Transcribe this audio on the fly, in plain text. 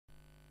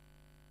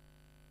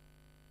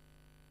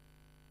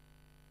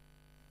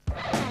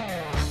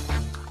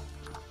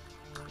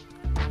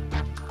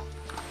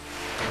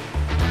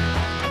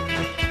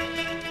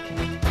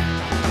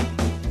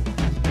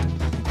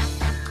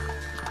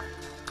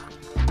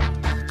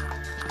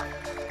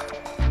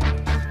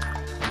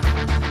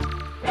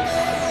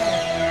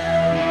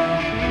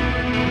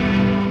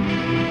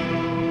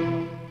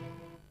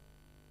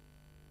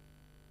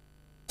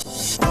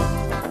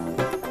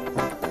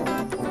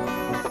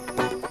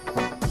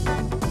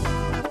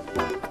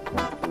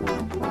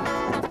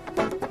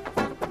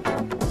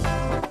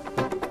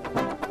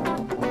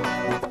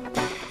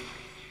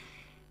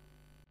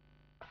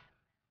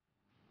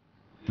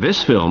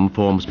This film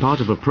forms part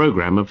of a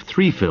program of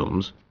 3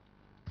 films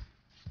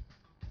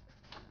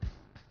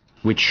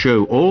which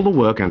show all the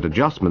work and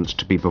adjustments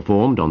to be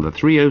performed on the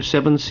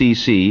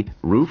 307cc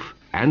roof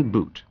and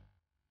boot.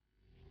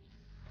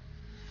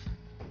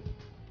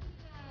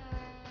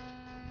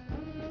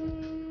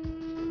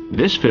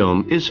 This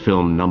film is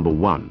film number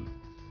 1.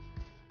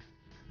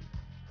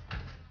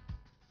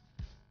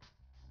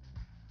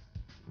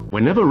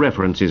 Whenever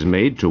reference is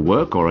made to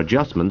work or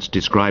adjustments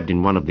described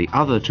in one of the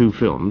other 2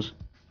 films,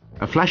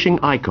 a flashing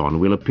icon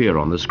will appear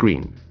on the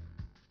screen.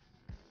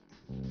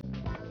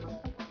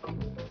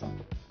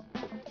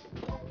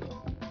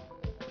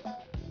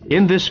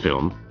 In this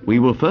film, we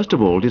will first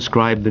of all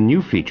describe the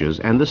new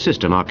features and the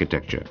system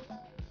architecture.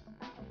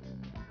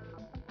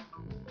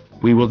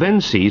 We will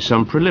then see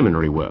some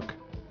preliminary work.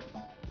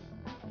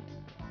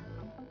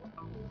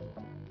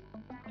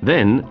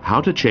 Then,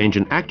 how to change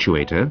an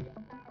actuator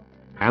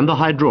and the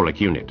hydraulic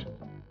unit.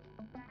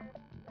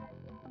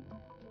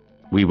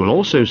 We will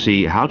also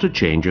see how to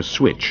change a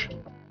switch.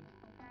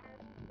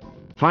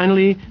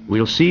 Finally,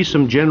 we'll see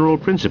some general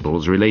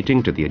principles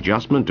relating to the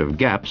adjustment of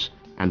gaps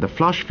and the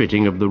flush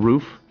fitting of the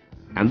roof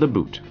and the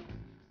boot.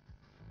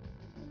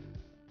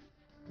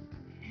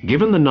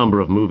 Given the number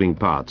of moving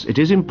parts, it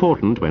is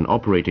important when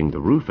operating the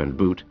roof and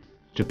boot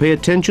to pay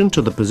attention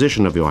to the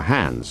position of your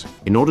hands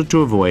in order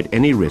to avoid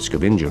any risk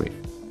of injury.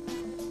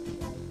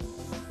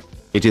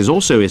 It is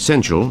also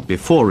essential,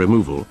 before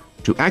removal,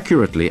 to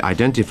accurately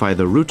identify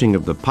the routing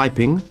of the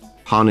piping,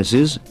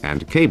 harnesses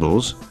and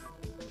cables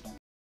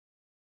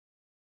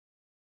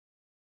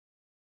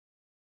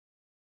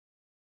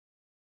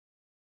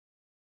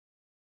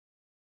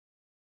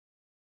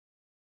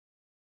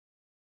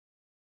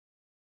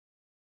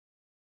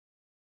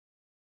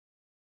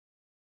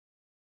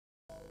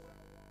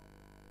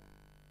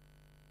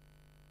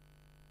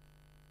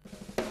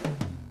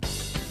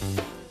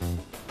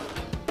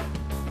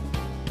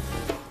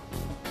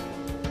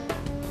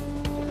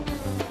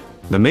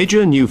The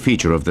major new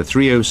feature of the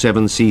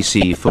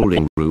 307cc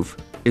folding roof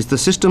is the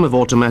system of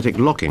automatic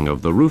locking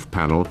of the roof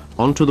panel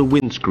onto the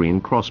windscreen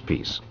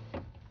crosspiece.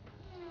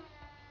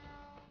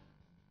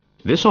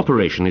 This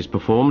operation is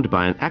performed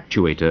by an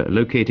actuator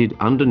located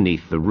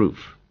underneath the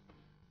roof.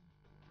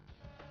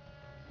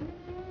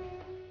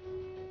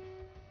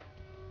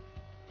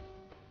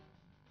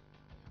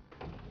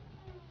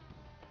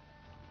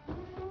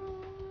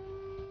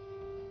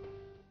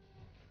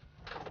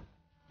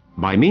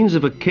 By means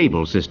of a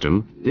cable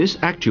system, this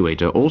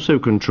actuator also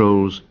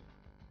controls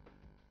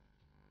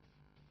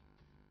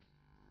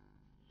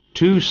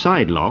 2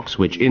 side locks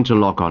which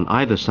interlock on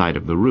either side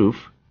of the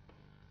roof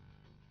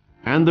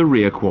and the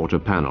rear quarter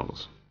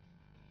panels.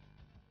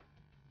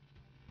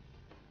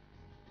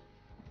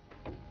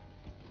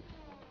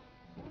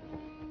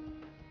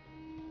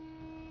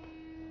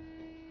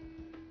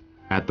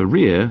 At the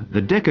rear,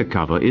 the decker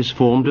cover is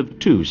formed of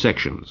 2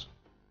 sections.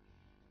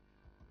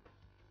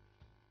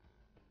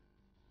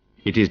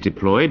 It is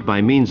deployed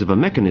by means of a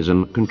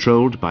mechanism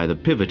controlled by the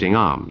pivoting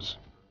arms.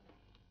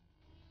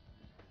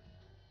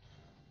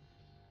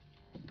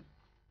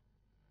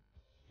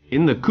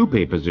 In the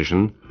coupe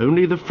position,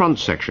 only the front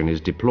section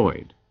is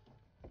deployed.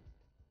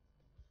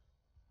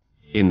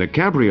 In the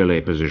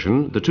cabriolet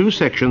position, the 2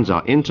 sections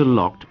are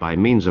interlocked by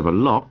means of a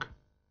lock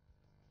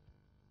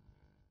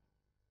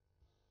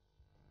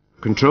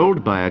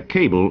controlled by a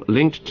cable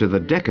linked to the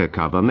decker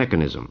cover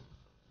mechanism.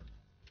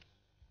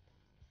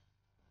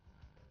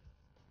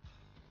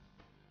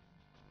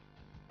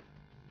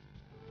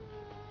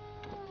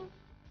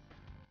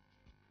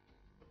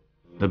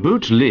 The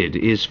boot lid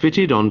is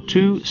fitted on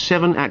 2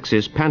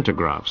 7-axis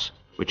pantographs,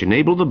 which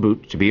enable the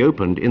boot to be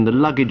opened in the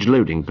luggage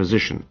loading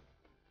position.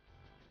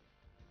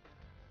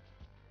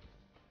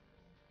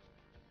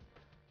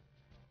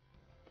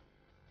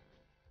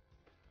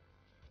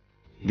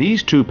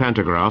 These 2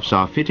 pantographs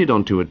are fitted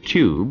onto a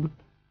tube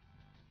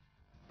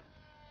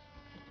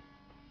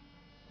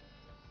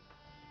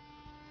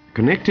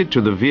connected to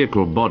the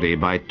vehicle body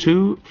by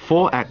 2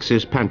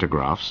 4-axis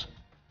pantographs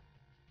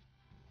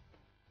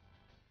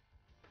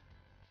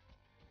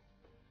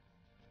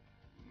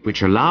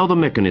which allow the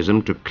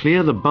mechanism to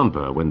clear the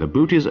bumper when the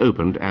boot is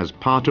opened as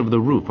part of the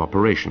roof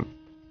operation.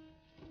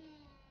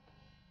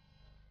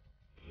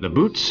 The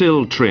boot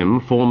sill trim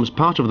forms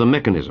part of the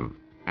mechanism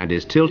and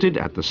is tilted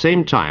at the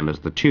same time as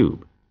the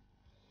tube.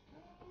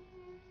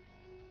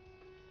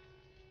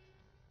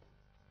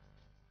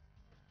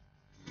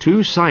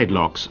 Two side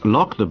locks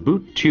lock the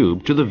boot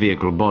tube to the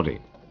vehicle body.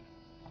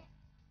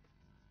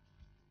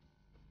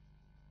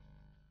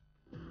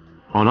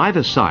 On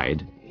either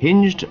side,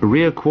 hinged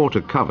rear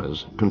quarter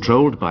covers,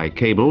 controlled by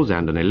cables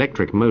and an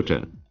electric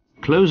motor,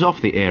 close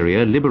off the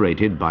area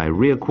liberated by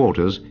rear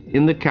quarters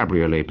in the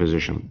cabriolet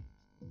position.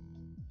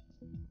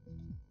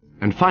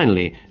 And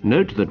finally,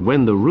 note that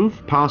when the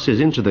roof passes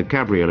into the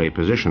cabriolet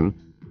position,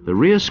 the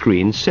rear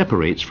screen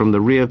separates from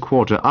the rear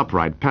quarter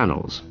upright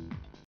panels,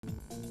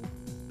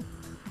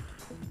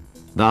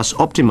 thus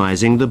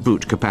optimizing the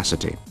boot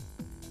capacity.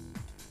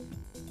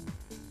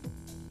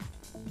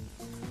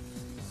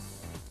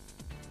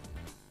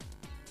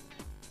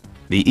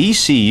 The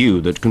ECU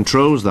that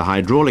controls the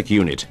hydraulic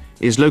unit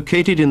is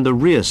located in the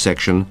rear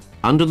section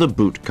under the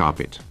boot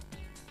carpet.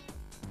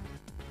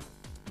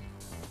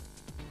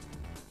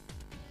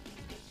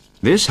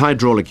 This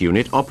hydraulic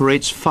unit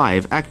operates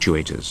 5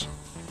 actuators: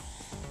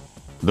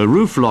 the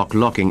roof lock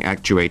locking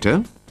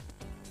actuator,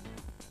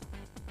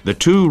 the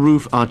 2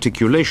 roof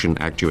articulation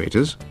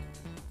actuators,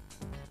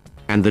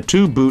 and the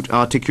 2 boot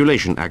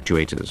articulation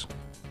actuators.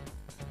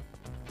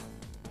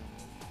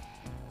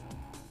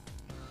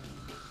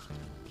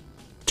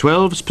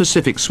 Twelve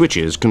specific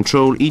switches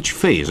control each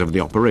phase of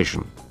the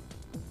operation.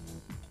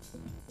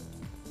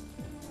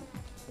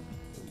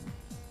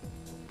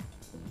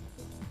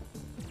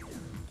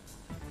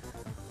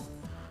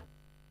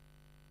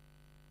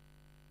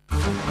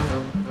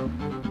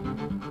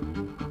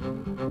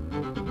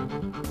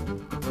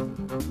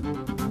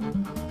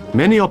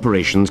 Many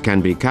operations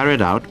can be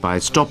carried out by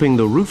stopping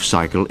the roof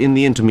cycle in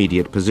the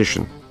intermediate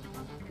position.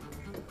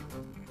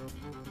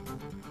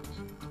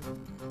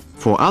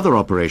 For other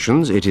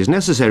operations, it is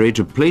necessary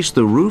to place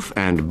the roof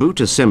and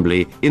boot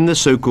assembly in the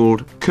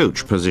so-called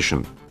coach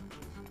position.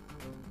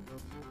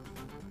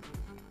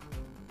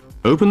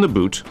 Open the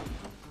boot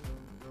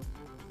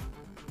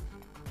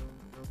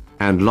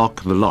and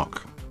lock the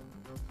lock.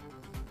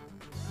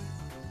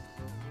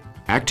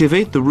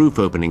 Activate the roof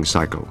opening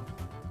cycle.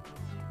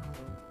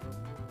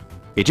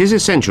 It is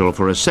essential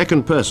for a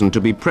second person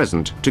to be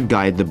present to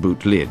guide the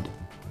boot lid.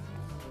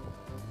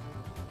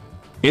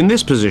 In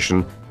this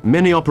position,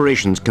 many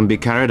operations can be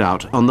carried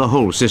out on the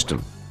whole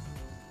system.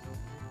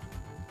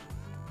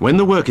 When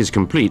the work is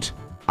complete,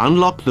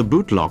 unlock the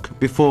boot lock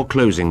before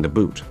closing the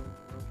boot.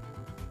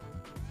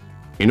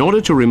 In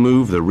order to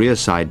remove the rear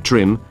side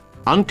trim,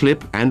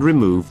 unclip and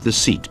remove the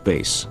seat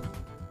base.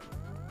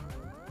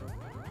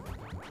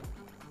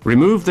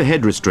 Remove the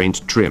head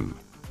restraint trim.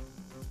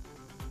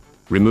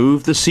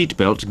 Remove the seat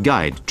belt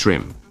guide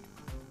trim.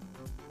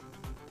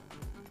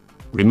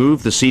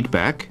 Remove the seat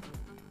back.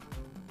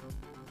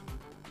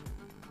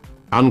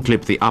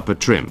 Unclip the upper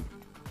trim.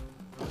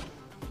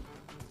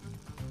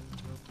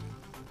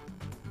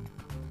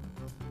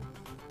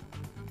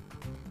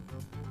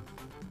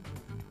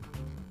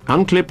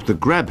 Unclip the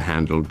grab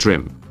handle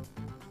trim.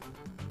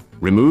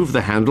 Remove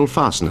the handle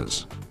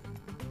fasteners.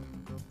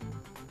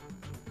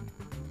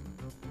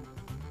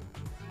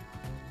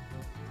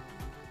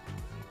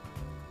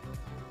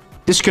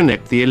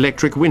 Disconnect the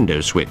electric window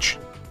switch.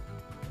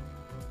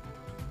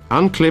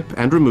 Unclip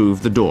and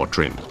remove the door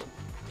trim.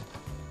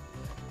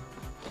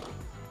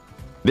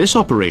 This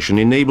operation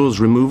enables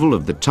removal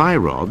of the tie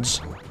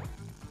rods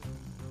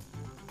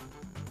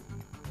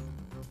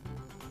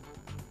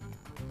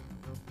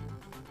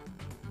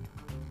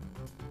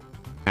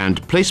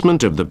and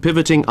placement of the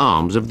pivoting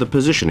arms of the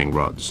positioning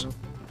rods.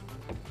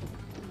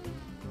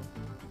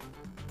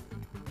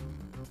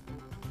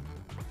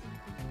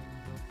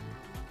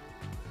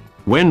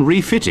 When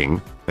refitting,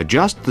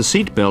 adjust the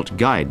seat belt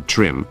guide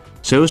trim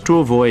so as to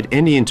avoid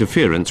any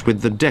interference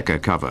with the decker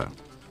cover.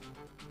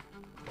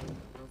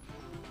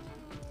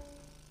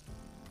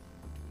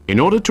 In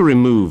order to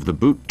remove the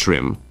boot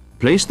trim,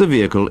 place the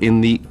vehicle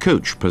in the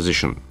coach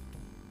position.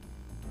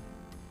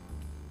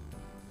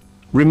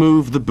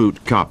 Remove the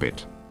boot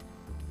carpet.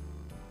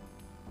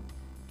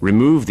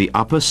 Remove the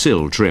upper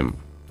sill trim.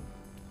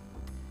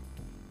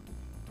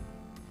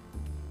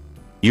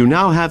 You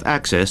now have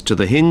access to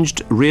the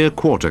hinged rear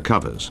quarter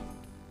covers.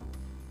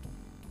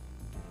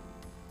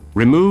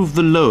 Remove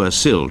the lower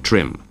sill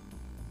trim.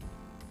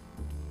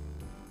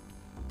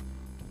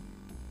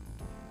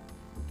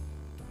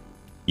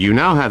 You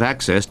now have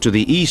access to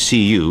the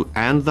ECU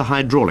and the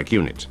hydraulic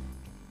unit.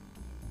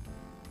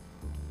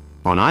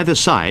 On either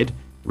side,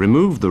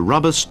 remove the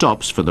rubber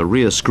stops for the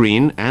rear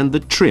screen and the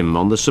trim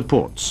on the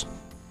supports.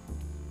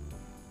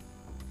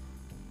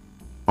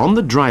 On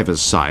the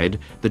driver's side,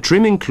 the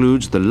trim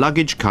includes the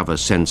luggage cover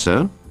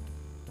sensor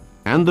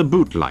and the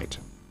boot light.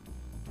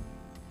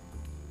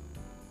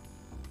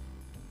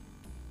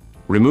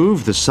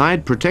 Remove the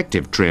side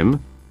protective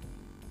trim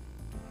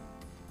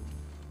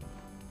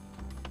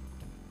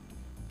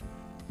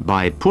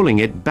by pulling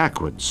it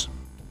backwards.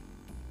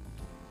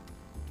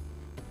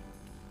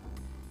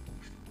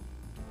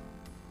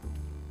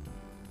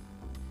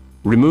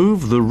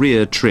 Remove the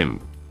rear trim.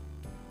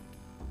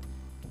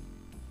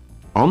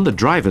 On the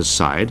driver's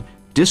side,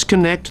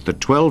 disconnect the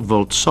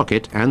 12-volt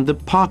socket and the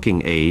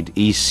parking aid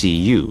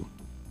ECU.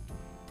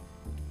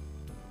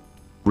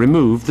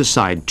 Remove the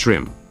side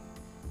trim.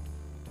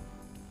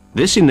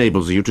 This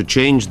enables you to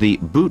change the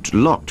boot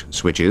locked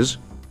switches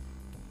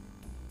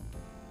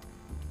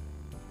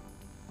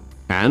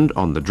and,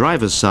 on the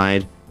driver's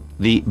side,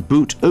 the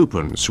boot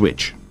open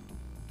switch.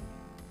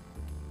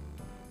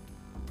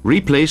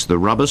 Replace the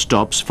rubber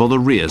stops for the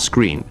rear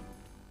screen.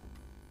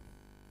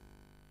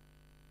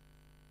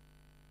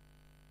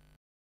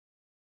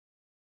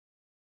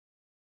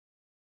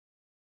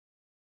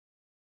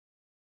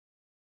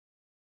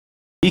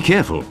 Be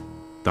careful.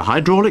 The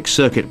hydraulic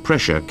circuit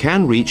pressure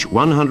can reach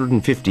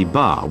 150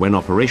 bar when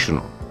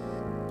operational.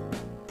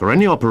 For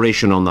any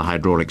operation on the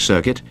hydraulic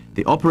circuit,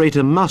 the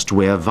operator must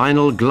wear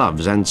vinyl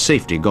gloves and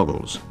safety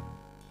goggles.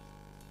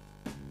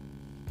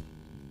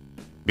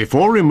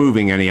 Before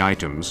removing any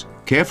items,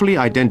 carefully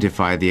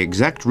identify the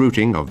exact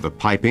routing of the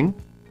piping,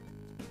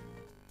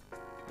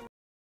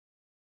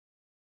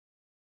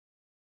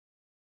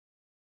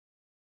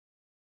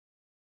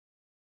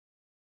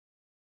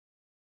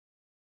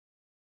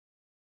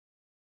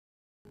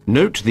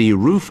 note the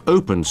roof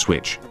open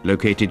switch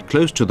located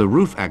close to the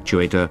roof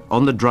actuator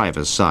on the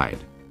driver's side.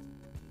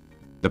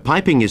 The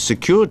piping is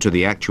secured to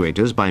the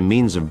actuators by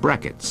means of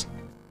brackets.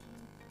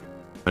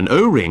 An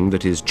O-ring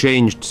that is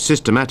changed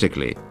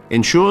systematically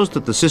ensures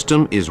that the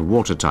system is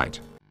watertight.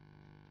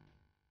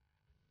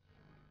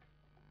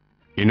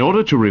 In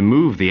order to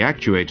remove the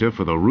actuator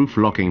for the roof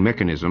locking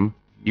mechanism,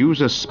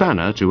 use a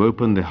spanner to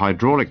open the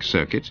hydraulic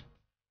circuit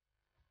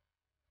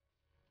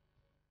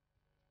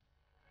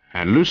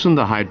and loosen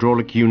the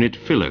hydraulic unit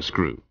filler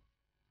screw.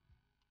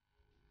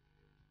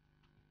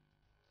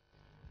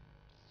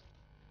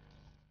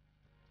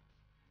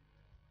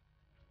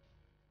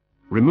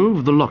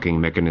 Remove the locking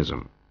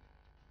mechanism.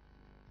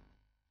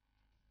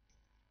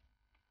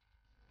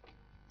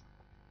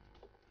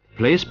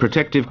 Place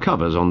protective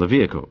covers on the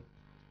vehicle.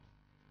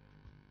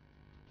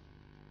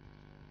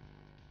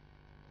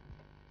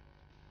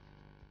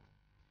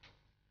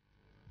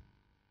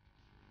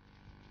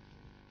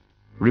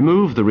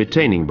 Remove the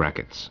retaining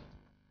brackets.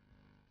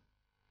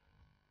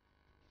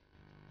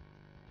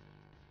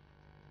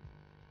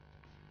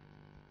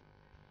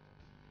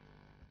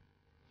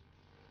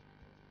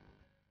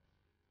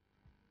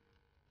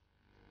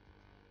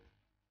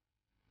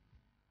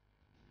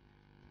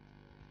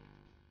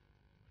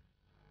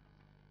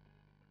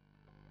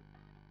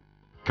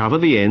 Cover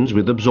the ends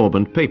with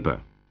absorbent paper.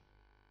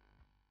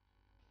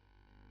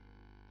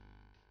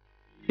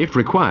 If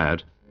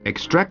required,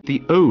 extract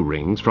the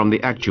O-rings from the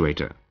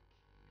actuator.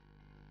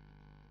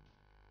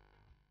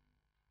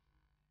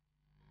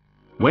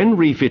 When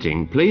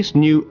refitting, place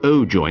new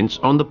O-joints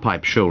on the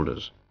pipe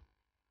shoulders.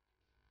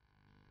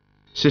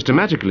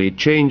 Systematically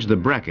change the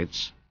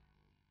brackets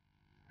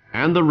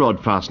and the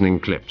rod fastening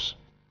clips.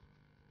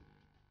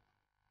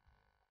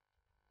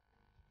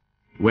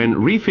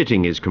 When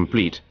refitting is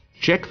complete,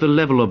 check the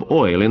level of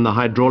oil in the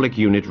hydraulic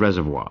unit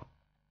reservoir.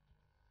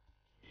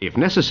 If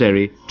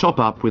necessary, top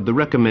up with the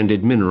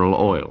recommended mineral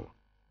oil.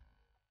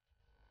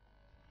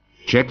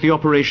 Check the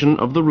operation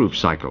of the roof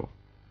cycle.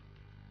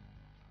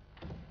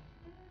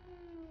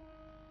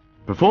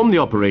 Perform the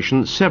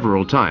operation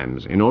several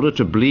times in order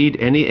to bleed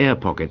any air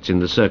pockets in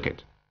the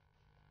circuit.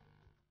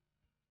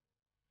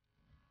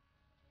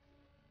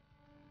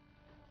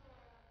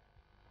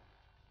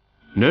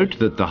 Note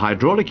that the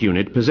hydraulic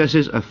unit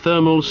possesses a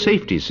thermal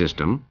safety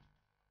system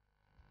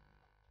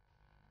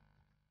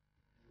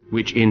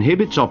which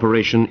inhibits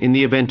operation in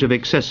the event of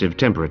excessive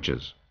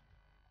temperatures.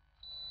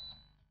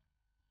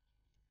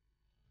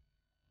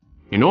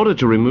 In order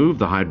to remove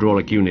the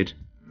hydraulic unit,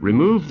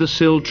 remove the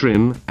sill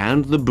trim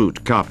and the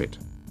boot carpet.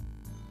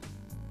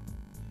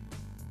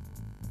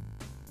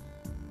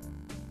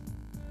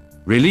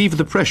 Relieve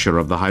the pressure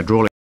of the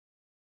hydraulic.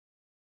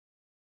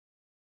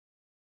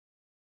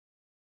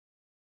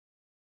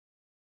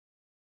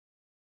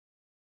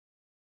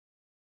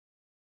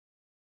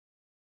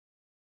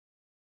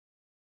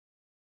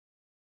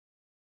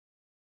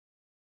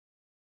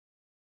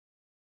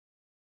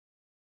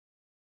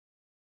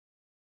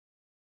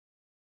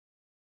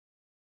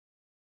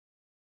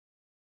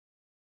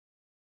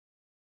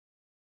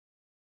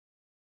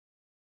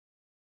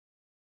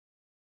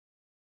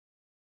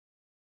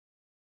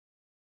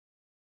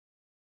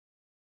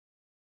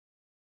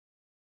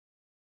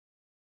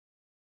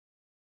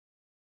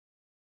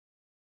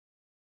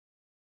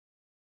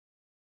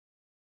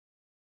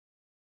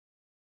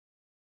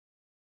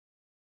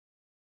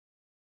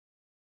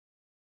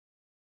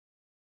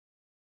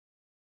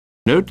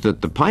 Note that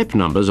the pipe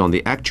numbers on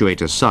the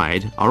actuator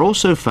side are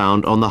also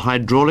found on the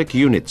hydraulic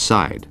unit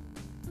side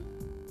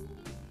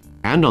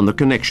and on the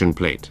connection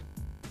plate.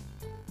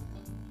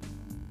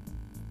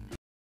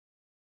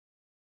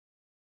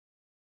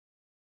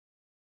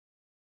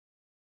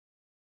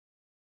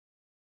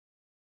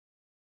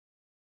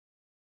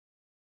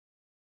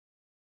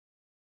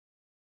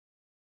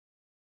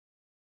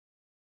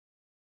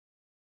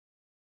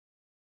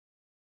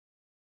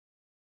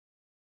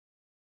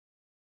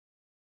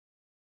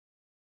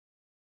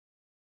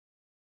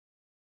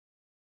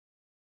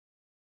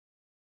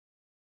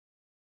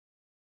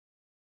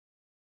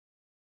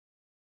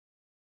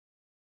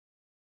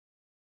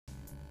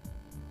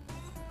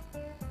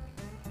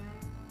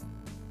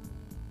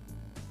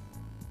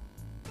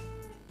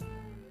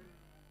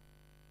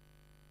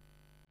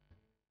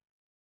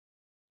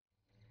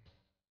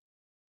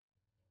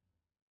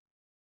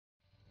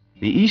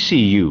 The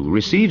ECU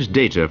receives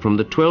data from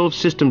the 12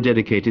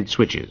 system-dedicated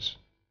switches.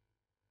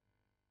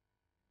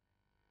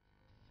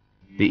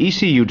 The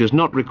ECU does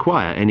not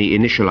require any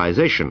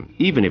initialization,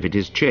 even if it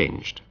is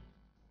changed.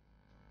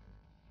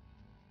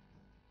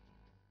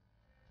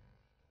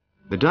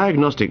 The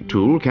diagnostic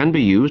tool can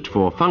be used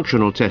for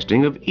functional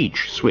testing of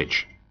each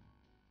switch.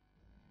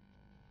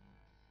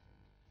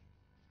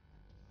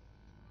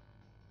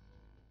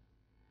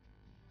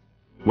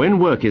 When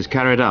work is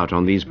carried out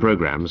on these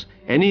programs,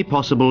 any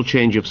possible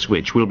change of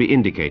switch will be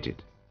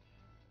indicated.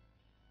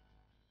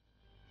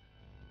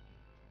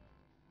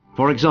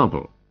 For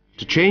example,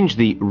 to change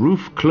the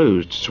roof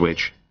closed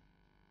switch,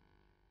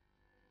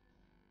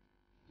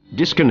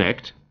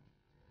 disconnect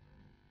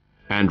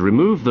and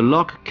remove the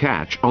lock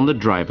catch on the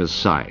driver's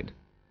side.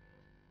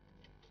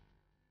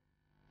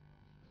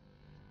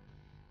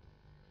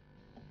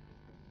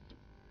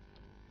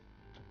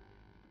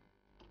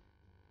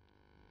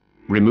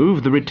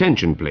 Remove the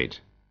retention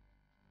plate.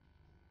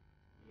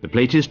 The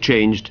plate is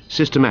changed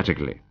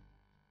systematically.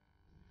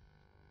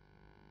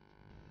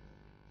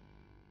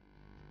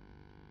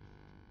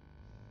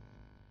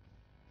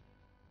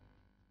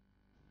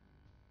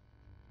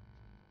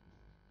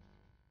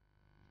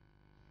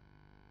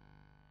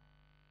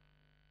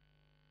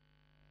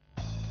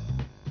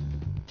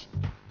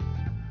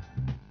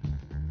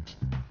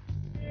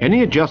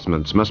 Any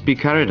adjustments must be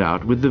carried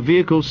out with the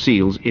vehicle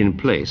seals in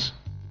place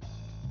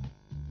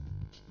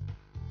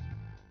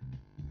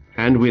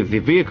and with the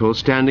vehicle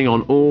standing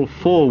on all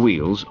four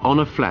wheels on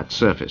a flat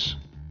surface.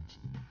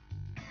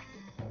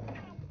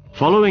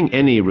 Following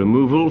any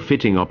removal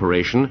fitting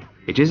operation,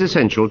 it is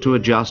essential to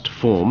adjust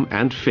form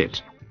and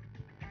fit.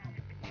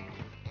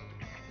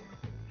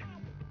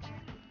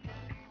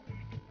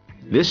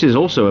 This is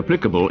also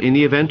applicable in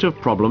the event of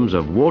problems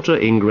of water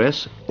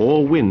ingress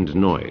or wind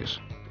noise.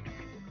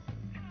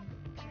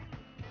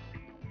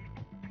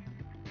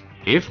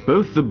 If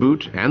both the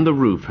boot and the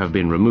roof have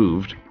been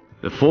removed,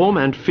 the form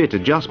and fit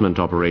adjustment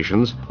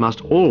operations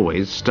must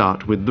always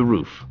start with the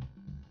roof.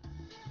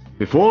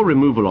 Before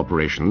removal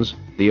operations,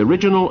 the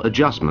original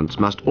adjustments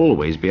must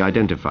always be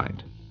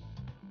identified.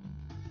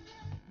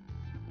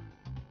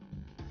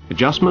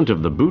 Adjustment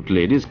of the boot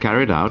lid is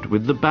carried out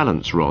with the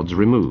balance rods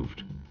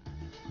removed.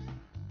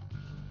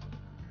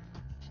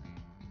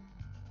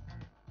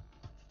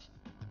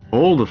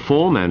 All the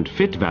form and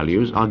fit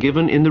values are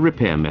given in the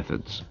repair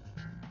methods.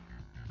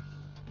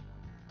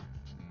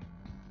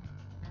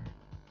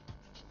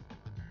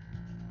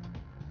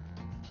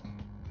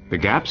 The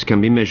gaps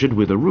can be measured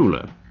with a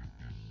ruler.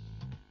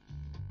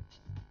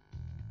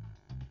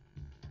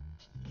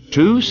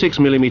 Two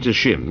 6mm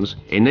shims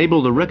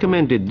enable the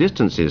recommended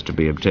distances to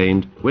be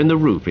obtained when the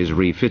roof is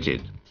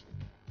refitted.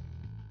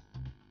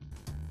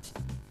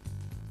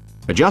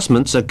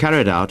 Adjustments are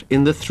carried out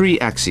in the three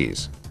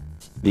axes: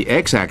 the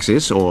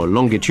x-axis or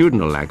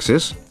longitudinal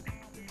axis,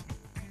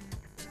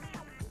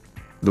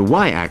 the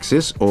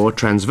y-axis or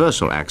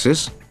transversal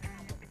axis,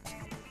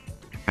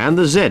 and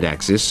the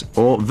z-axis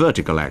or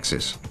vertical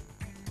axis.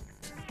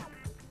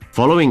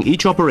 Following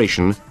each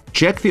operation,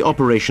 check the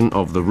operation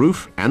of the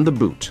roof and the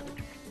boot.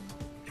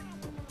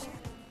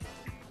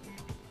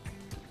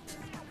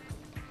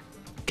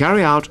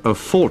 Carry out a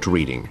fault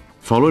reading,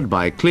 followed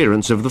by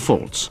clearance of the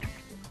faults.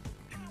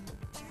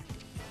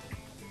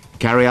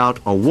 Carry out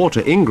a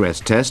water ingress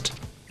test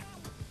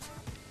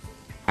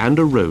and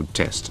a road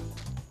test.